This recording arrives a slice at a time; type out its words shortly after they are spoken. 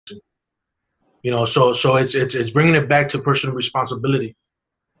So it's bringing it back to personal responsibility.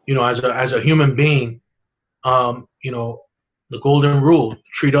 As a human being, um, you know, the golden rule: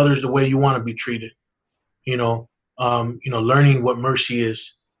 treat others the way you want to be treated. You know, learning what mercy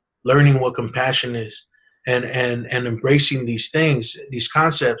is, learning what compassion is, and embracing these things, these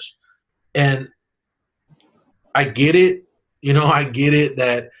concepts. And I get it. I get it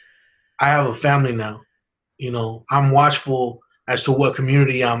that I have a family now. I'm watchful as to what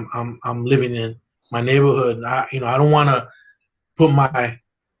community I'm living in, my neighborhood. I don't want to put my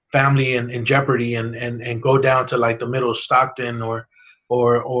family in jeopardy and go down to like the middle of Stockton or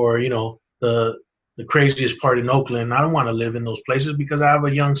the craziest part in Oakland. I don't want to live in those places because I have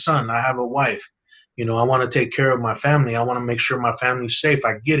a young son. I have a wife. I want to take care of my family. I want to make sure my family's safe.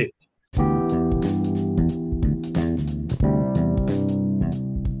 I get it.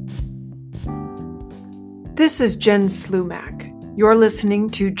 This is Jen Slumack. You're listening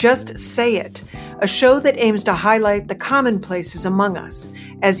to Just Say It, a show that aims to highlight the commonplaces among us,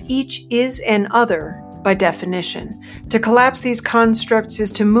 as each is an other by definition. To collapse these constructs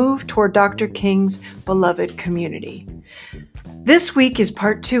is to move toward Dr. King's beloved community. This week is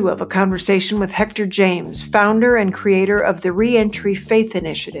part 2 of a conversation with Hector James, founder and creator of the Reentry Faith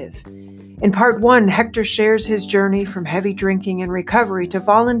Initiative. In part 1, Hector shares his journey from heavy drinking and recovery to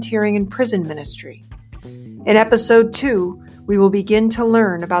volunteering in prison ministry. In episode 2, we will begin to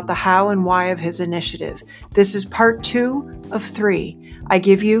learn about the how and why of his initiative. This is part 2 of 3. I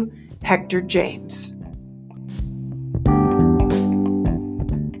give you Hector James.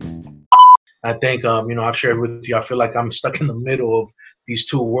 I think, I've shared with you, I feel like I'm stuck in the middle of these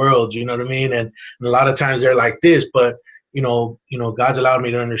two worlds, you know what I mean? And a lot of times they're like this, but, God's allowed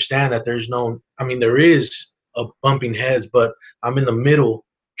me to understand that there is a bumping heads, but I'm in the middle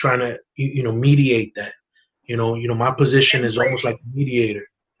trying to, mediate that. My position is almost like a mediator.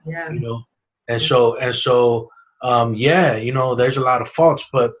 Yeah. And so, there's a lot of faults,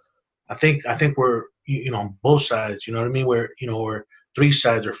 but I think we're, on both sides, you know what I mean? We're 3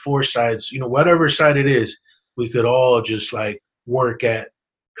 sides or 4 sides, whatever side it is, we could all just like work at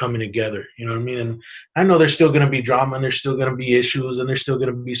coming together, you know what I mean? And I know there's still going to be drama and there's still going to be issues and there's still going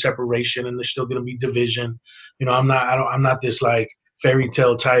to be separation and there's still going to be division. I'm not this like fairy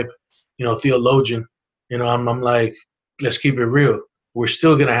tale type, theologian. I'm like, let's keep it real. We're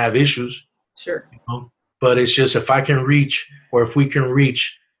still going to have issues. Sure. But it's just if we can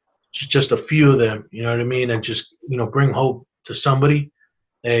reach just a few of them, you know what I mean? And just, bring hope to somebody,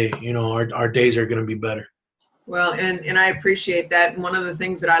 hey, our days are going to be better. Well, and I appreciate that. And one of the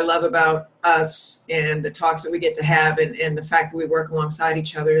things that I love about us and the talks that we get to have and the fact that we work alongside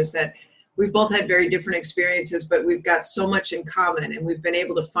each other is that we've both had very different experiences, but we've got so much in common, and we've been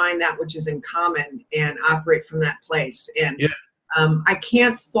able to find that which is in common and operate from that place. And yeah. I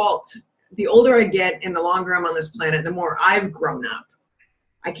can't fault, the older I get and the longer I'm on this planet, the more I've grown up.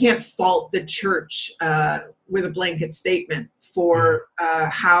 I can't fault the church with a blanket statement for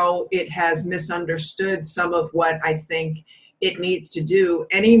how it has misunderstood some of what I think it needs to do,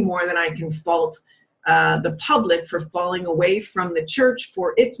 any more than I can fault the public for falling away from the church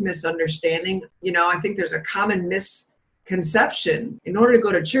for its misunderstanding. I think there's a common misconception. In order to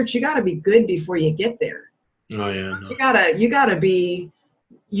go to church, you got to be good before you get there. Oh yeah. No. You gotta be.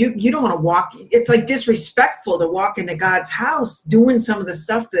 You don't want to walk. It's like disrespectful to walk into God's house doing some of the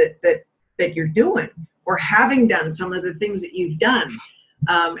stuff that you're doing or having done some of the things that you've done.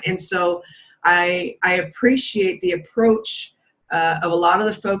 And so I appreciate the approach of a lot of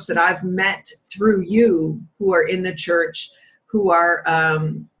the folks that I've met through you who are in the church, who are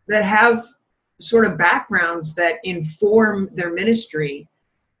that have sort of backgrounds that inform their ministry.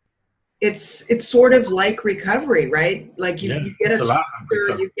 It's sort of like recovery, right? Like you get a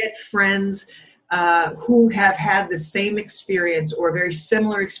sponsor, you get friends who have had the same experience or a very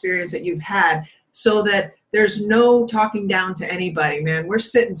similar experience that you've had, so that there's no talking down to anybody, man. We're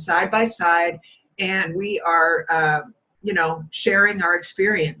sitting side by side and we are, sharing our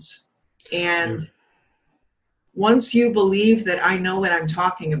experience. And once you believe that I know what I'm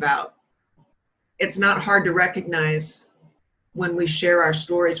talking about, it's not hard to recognize when we share our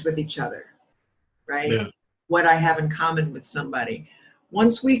stories with each other, right? Yeah. What I have in common with somebody.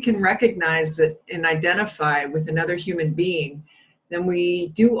 Once we can recognize that and identify with another human being, then we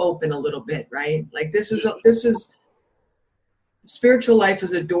do open a little bit, right? Like this is spiritual life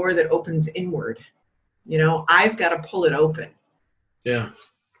is a door that opens inward. I've got to pull it open. Yeah.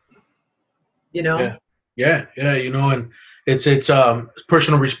 Yeah. And it's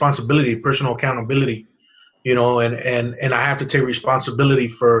personal responsibility, personal accountability. And I have to take responsibility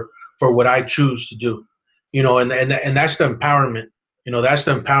for what I choose to do, and that's the empowerment, that's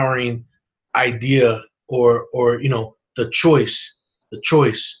the empowering idea or the choice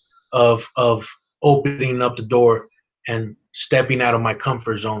of opening up the door and stepping out of my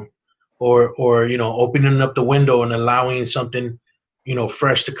comfort zone, or opening up the window and allowing something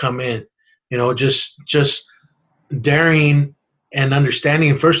fresh to come in, just daring and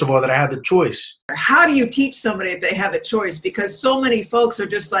understanding, first of all, that I have the choice. How do you teach somebody if they have a choice? Because so many folks are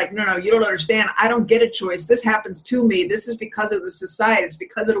just like, no, you don't understand. I don't get a choice. This happens to me. This is because of the society. It's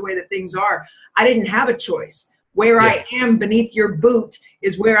because of the way that things are. I didn't have a choice. Where I am beneath your boot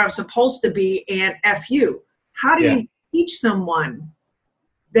is where I'm supposed to be, and F you. How do you teach someone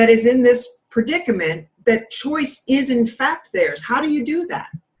that is in this predicament that choice is in fact theirs? How do you do that?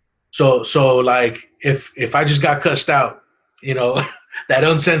 So like if I just got cussed out, that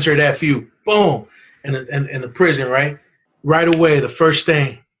uncensored F you, boom, in the prison, right away, the first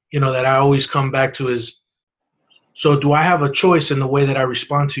thing, that I always come back to is, so do I have a choice in the way that I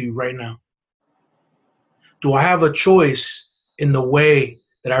respond to you right now? Do I have a choice in the way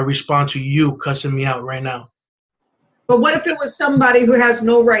that I respond to you cussing me out right now? But what if it was somebody who has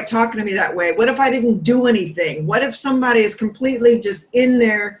no right talking to me that way? What if I didn't do anything? What if somebody is completely just in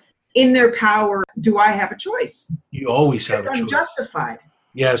their power? Do I have a choice? You always have a choice. I'm justified.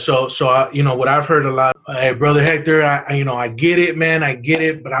 Yeah. So what I've heard a lot. Hey, Brother Hector, I get it, man. I get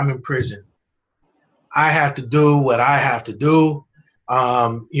it, but I'm in prison. I have to do what I have to do.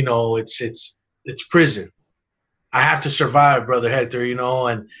 It's prison. I have to survive, Brother Hector.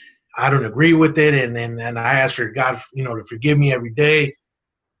 And I don't agree with it, and I ask for God, to forgive me every day.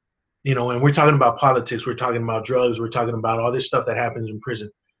 And we're talking about politics. We're talking about drugs. We're talking about all this stuff that happens in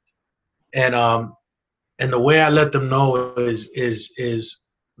prison. And the way I let them know is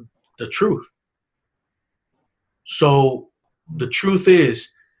the truth. So the truth is,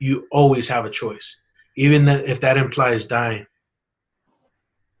 you always have a choice, even if that implies dying.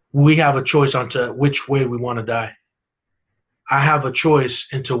 We have a choice onto which way we want to die. I have a choice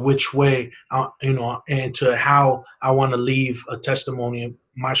into which way, and to how I want to leave a testimony,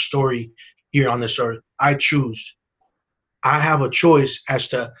 my story here on this earth. I choose. I have a choice as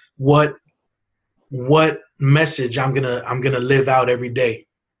to what message I'm gonna live out every day.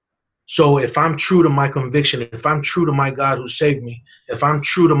 So if I'm true to my conviction, if I'm true to my God who saved me, if I'm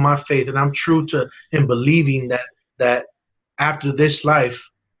true to my faith, and I'm true to Him believing that after this life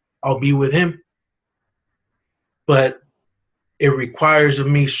I'll be with Him, but it requires of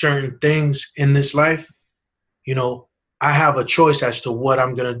me certain things in this life, I have a choice as to what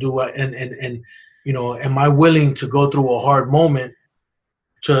I'm gonna do, and am I willing to go through a hard moment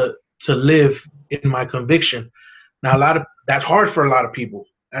to live in my conviction? Now, that's hard for a lot of people.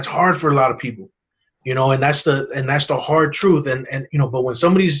 That's hard for a lot of people, and that's the hard truth. And but when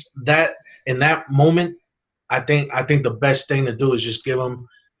somebody's in that moment, I think the best thing to do is just give them,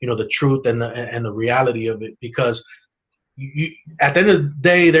 the truth and the reality of it, because at the end of the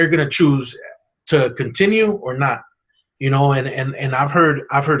day, they're gonna choose to continue or not, and I've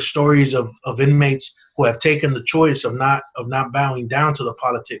heard stories of inmates who have taken the choice of not bowing down to the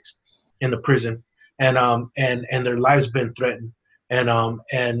politics in the prison, and their lives been threatened,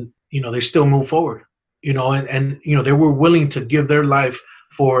 and they still move forward, and they were willing to give their life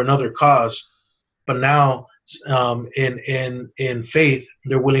for another cause, but now in faith,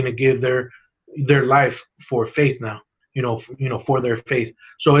 they're willing to give their life for faith now, for their faith.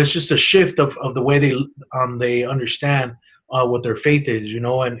 So it's just a shift of the way they understand what their faith is,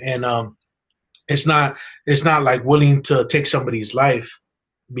 and it's not like willing to take somebody's life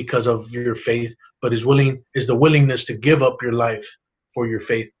because of your faith, but is the willingness to give up your life for your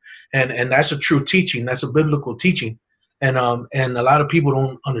faith. And that's a true teaching. That's a biblical teaching. And a lot of people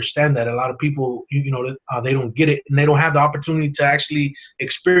don't understand that. A lot of people, they don't get it, and they don't have the opportunity to actually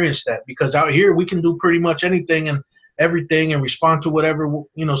experience that, because out here we can do pretty much anything and everything and respond to whatever,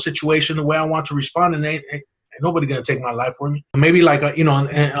 situation the way I want to respond, and ain't nobody gonna take my life for me. Maybe like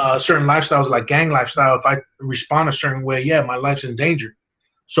certain lifestyles, like gang lifestyle, if I respond a certain way, my life's in danger.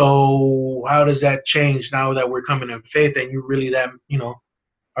 So how does that change now that we're coming in faith, and you really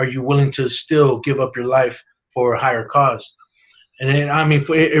are you willing to still give up your life for a higher cause? And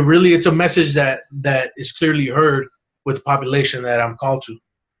it's a message that is clearly heard with the population that I'm called to,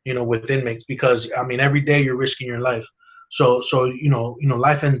 with inmates, because every day you're risking your life. So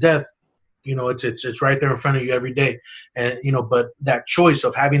life and death, it's right there in front of you every day. And but that choice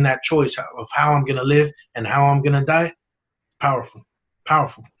of having that choice of how I'm gonna live and how I'm gonna die, powerful.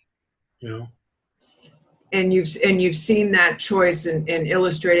 And you've seen that choice, and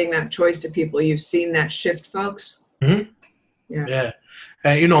illustrating that choice to people. You've seen that shift, folks. Mm-hmm. Yeah.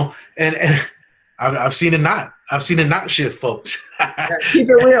 And and I've seen it not. I've seen it not shift, folks. Yeah, keep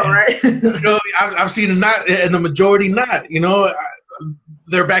it real, right? You know, I've seen it not, and the majority not. You know,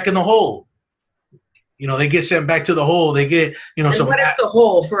 they're back in the hole. You know, they get sent back to the hole. They get, you know, And some. what is the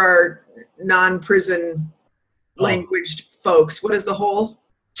hole for our non-prison Oh. languaged folks? What is the hole?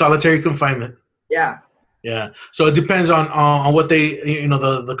 Solitary confinement. Yeah. Yeah. So it depends on what they, you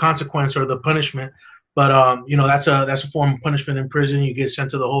know, the consequence or the punishment. But you know, that's a form of punishment in prison. You get sent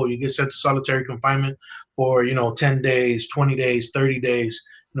to the hole. You get sent to solitary confinement for, you know, 10 days, 20 days, 30 days.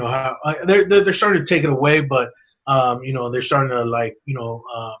 You know, they're starting to take it away, but you know, they're starting to, like, you know,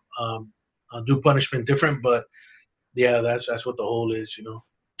 do punishment different. But yeah, that's what the hole is, you know.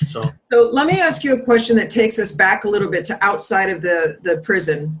 So let me ask you a question that takes us back a little bit to outside of the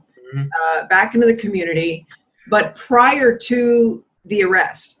prison, back into the community, but prior to the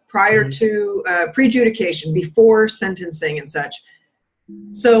arrest, prior to pre-adjudication, before sentencing and such.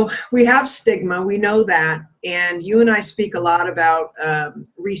 So we have stigma, we know that, and you and I speak a lot about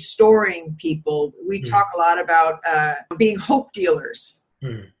restoring people. We talk a lot about being hope dealers.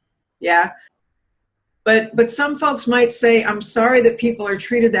 Yeah. But some folks might say, I'm sorry that people are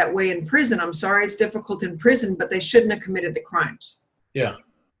treated that way in prison. I'm sorry it's difficult in prison, but they shouldn't have committed the crimes. Yeah.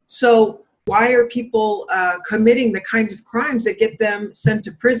 So why are people committing the kinds of crimes that get them sent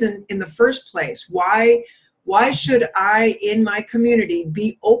to prison in the first place? Why should I, in my community,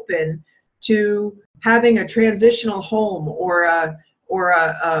 be open to having a transitional home or a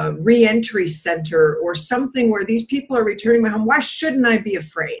re-entry center or something where these people are returning my home? Why shouldn't I be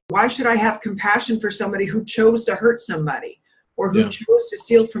afraid? Why should I have compassion for somebody who chose to hurt somebody or who chose to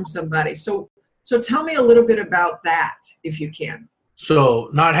steal from somebody? So tell me a little bit about that, if you can. So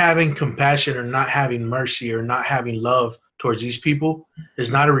not having compassion or not having mercy or not having love towards these people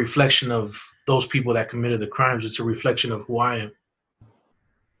is not a reflection of those people that committed the crimes. It's a reflection of who I am.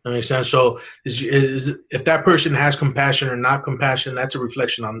 That makes sense. So if that person has compassion or not compassion, that's a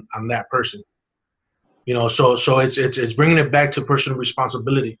reflection on that person. You know, so it's bringing it back to personal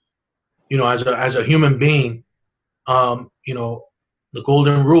responsibility. You know, as a human being, you know, the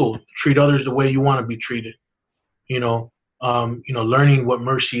golden rule: treat others the way you want to be treated. You know, learning what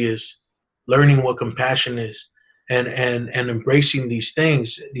mercy is, learning what compassion is, and embracing these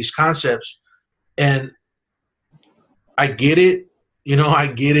things, these concepts. And I get it. You know, I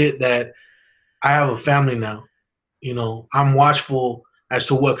get it that I have a family now. You know, I'm watchful as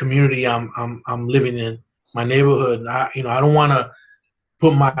to what community I'm living in, my neighborhood. I don't want to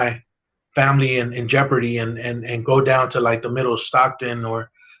put my family in jeopardy and go down to like the middle of Stockton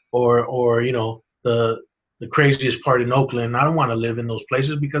or you know, the craziest part in Oakland. I don't want to live in those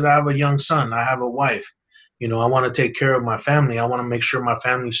places because I have a young son. I have a wife. You know, I want to take care of my family. I want to make sure my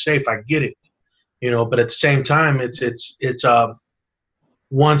family's safe. I get it. You know, but at the same time, it's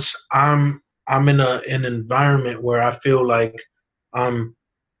once I'm in an environment where I feel like I'm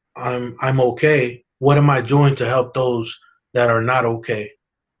okay, what am I doing to help those that are not okay?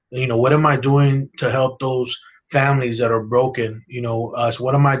 You know, what am I doing to help those families that are broken? You know, so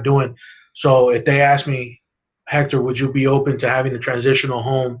what am I doing? So if they ask me, Hector, would you be open to having a transitional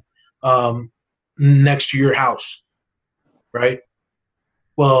home next to your house? Right?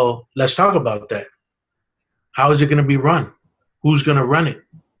 Well, let's talk about that. How is it going to be run? Who's going to run it?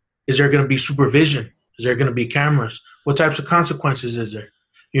 Is there going to be supervision? Is there going to be cameras? What types of consequences is there?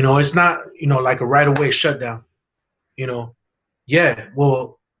 You know, it's not, you know, like a right-of-way shutdown. You know, yeah,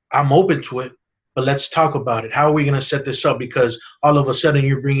 well, I'm open to it, but let's talk about it. How are we going to set this up? Because all of a sudden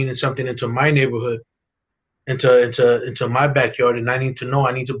you're bringing in something into my neighborhood, into my backyard, and I need to know,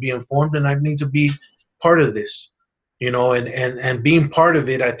 I need to be informed, and I need to be part of this. You know, and being part of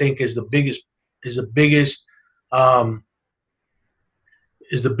it, I think, is the biggest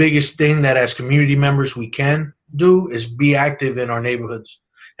thing that as community members we can do, is be active in our neighborhoods.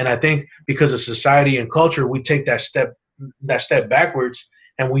 And I think because of society and culture, we take that step backwards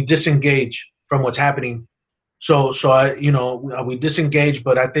and we disengage from what's happening. So we disengage,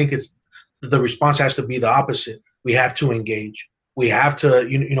 but I think the response has to be the opposite. We have to engage. We have to,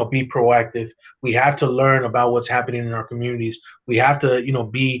 be proactive. We have to learn about what's happening in our communities. We have to,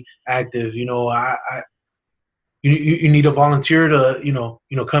 be active. You need a volunteer to,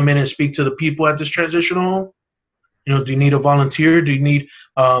 come in and speak to the people at this transitional home. Do you need a volunteer? Do you need,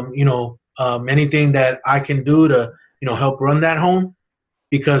 anything that I can do to, help run that home?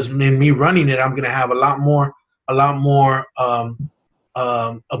 Because in me running it, I'm going to have a lot more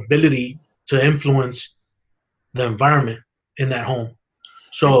ability to influence the environment in that home.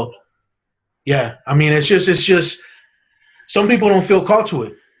 So, yeah, I mean, it's just some people don't feel called to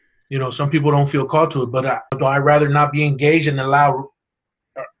it. Some people don't feel called to it, but I'd rather not be engaged and allow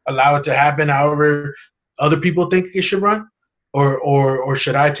it to happen however other people think it should run, or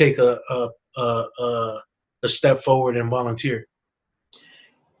should I take a step forward and volunteer?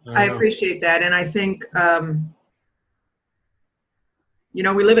 I appreciate that, and I think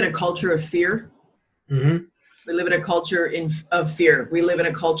we live in a culture of fear. Mm-hmm. We live in a culture of fear. We live in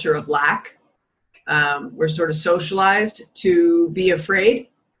a culture of lack. We're sort of socialized to be afraid,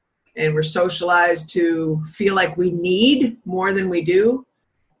 and we're socialized to feel like we need more than we do,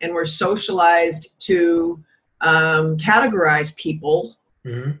 and we're socialized to categorize people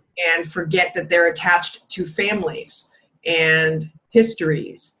and forget that they're attached to families and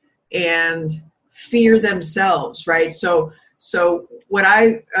histories and fear themselves, right? So what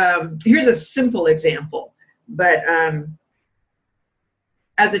here's a simple example, but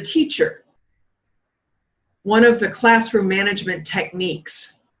as a teacher, one of the classroom management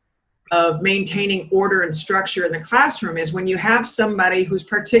techniques of maintaining order and structure in the classroom is when you have somebody who's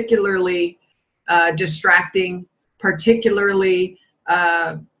particularly distracting, particularly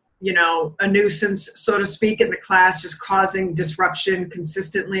a nuisance, so to speak, in the class, just causing disruption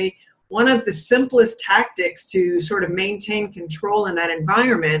consistently. One of the simplest tactics to sort of maintain control in that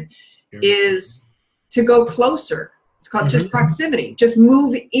environment is to go closer. It's called just proximity. Just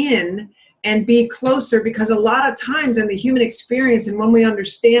move in and be closer, because a lot of times in the human experience, and when we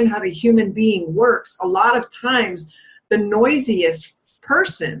understand how the human being works, a lot of times the noisiest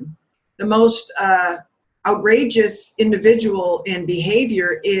person, the most outrageous individual in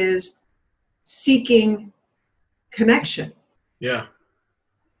behavior is seeking connection. Yeah,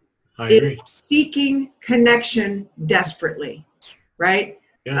 I agree. Is seeking connection desperately, right?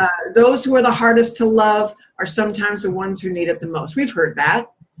 Yeah. Those who are the hardest to love are sometimes the ones who need it the most. We've heard that.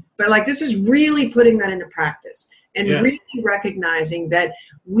 But this is really putting that into practice and really recognizing that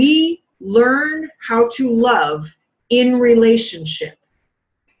we learn how to love in relationship.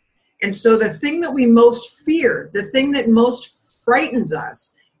 And so the thing that we most fear, the thing that most frightens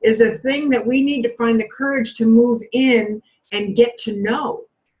us, is a thing that we need to find the courage to move in and get to know,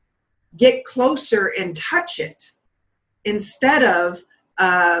 get closer and touch it, instead of,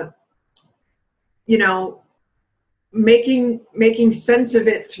 making sense of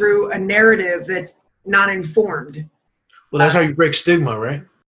it through a narrative that's not informed. Well, that's how you break stigma, right?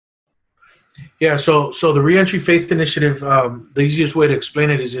 Yeah. So the Reentry Faith Initiative, the easiest way to explain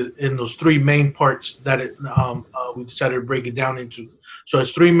it is in those three main parts that we decided to break it down into. So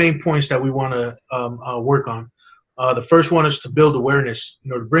it's three main points that we want to work on. The first one is to build awareness,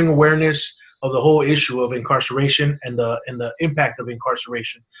 to bring awareness of the whole issue of incarceration and the impact of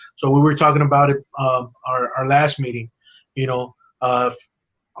incarceration. So we were talking about it our last meeting. On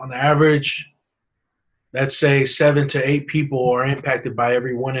the average, let's say 7 to 8 people are impacted by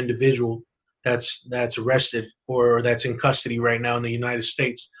every one individual that's arrested or that's in custody right now in the United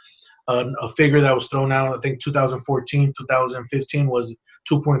States. A figure that was thrown out, I think 2014, 2015, was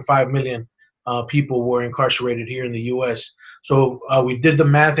 2.5 million people were incarcerated here in the U.S. So we did the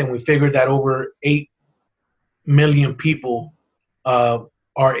math and we figured that over 8 million people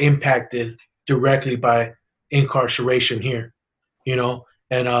are impacted directly by incarceration here, and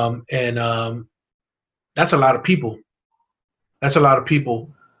that's a lot of people. That's a lot of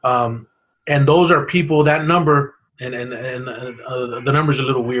people. And those are people, that number, and the number's a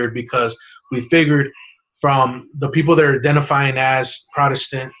little weird because we figured from the people that are identifying as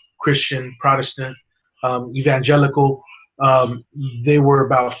Protestant, Christian, Protestant, evangelical, they were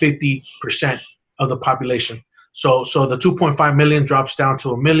about 50% of the population. So the 2.5 million drops down to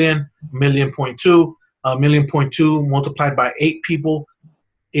 1 million, 1.2 million, 1.2 multiplied by 8 people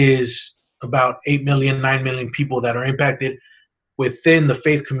is about 8 million, 9 million people that are impacted within the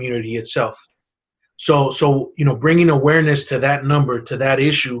faith community itself. So bringing awareness to that number, to that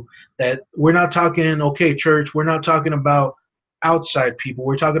issue, that we're not talking, okay, church, we're not talking about outside people.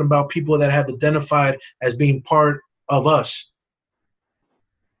 We're talking about people that have identified as being part of us.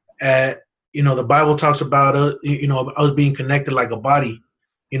 The Bible talks about us being connected like a body.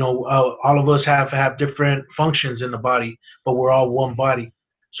 All of us have different functions in the body, but we're all one body.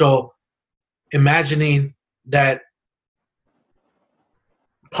 So imagining that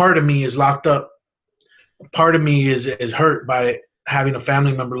part of me is locked up, part of me is hurt by having a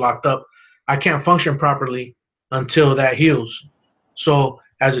family member locked up, I can't function properly until that heals. So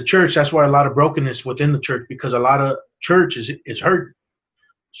as a church, that's why a lot of brokenness within the church, because a lot of church is hurt.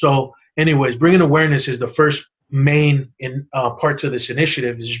 So anyways, bringing awareness is the first main part to this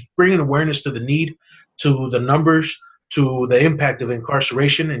initiative, is bringing awareness to the need, to the numbers, to the impact of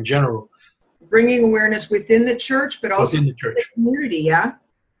incarceration in general. Bringing awareness within the church, but also within the church, the community, yeah?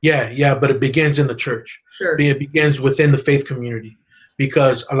 Yeah, but it begins in the church. Sure. It begins within the faith community,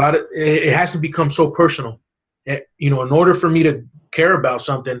 because a lot of it has to become so personal. In order for me to care about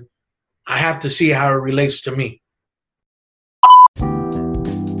something, I have to see how it relates to me.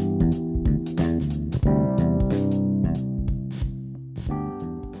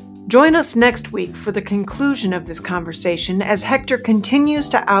 Join us next week for the conclusion of this conversation as Hector continues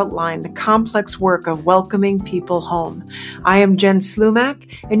to outline the complex work of welcoming people home. I am Jen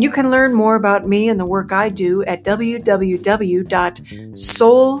Slumack, and you can learn more about me and the work I do at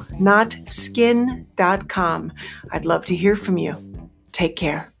www.soulnotskin.com. I'd love to hear from you. Take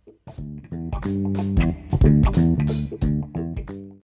care.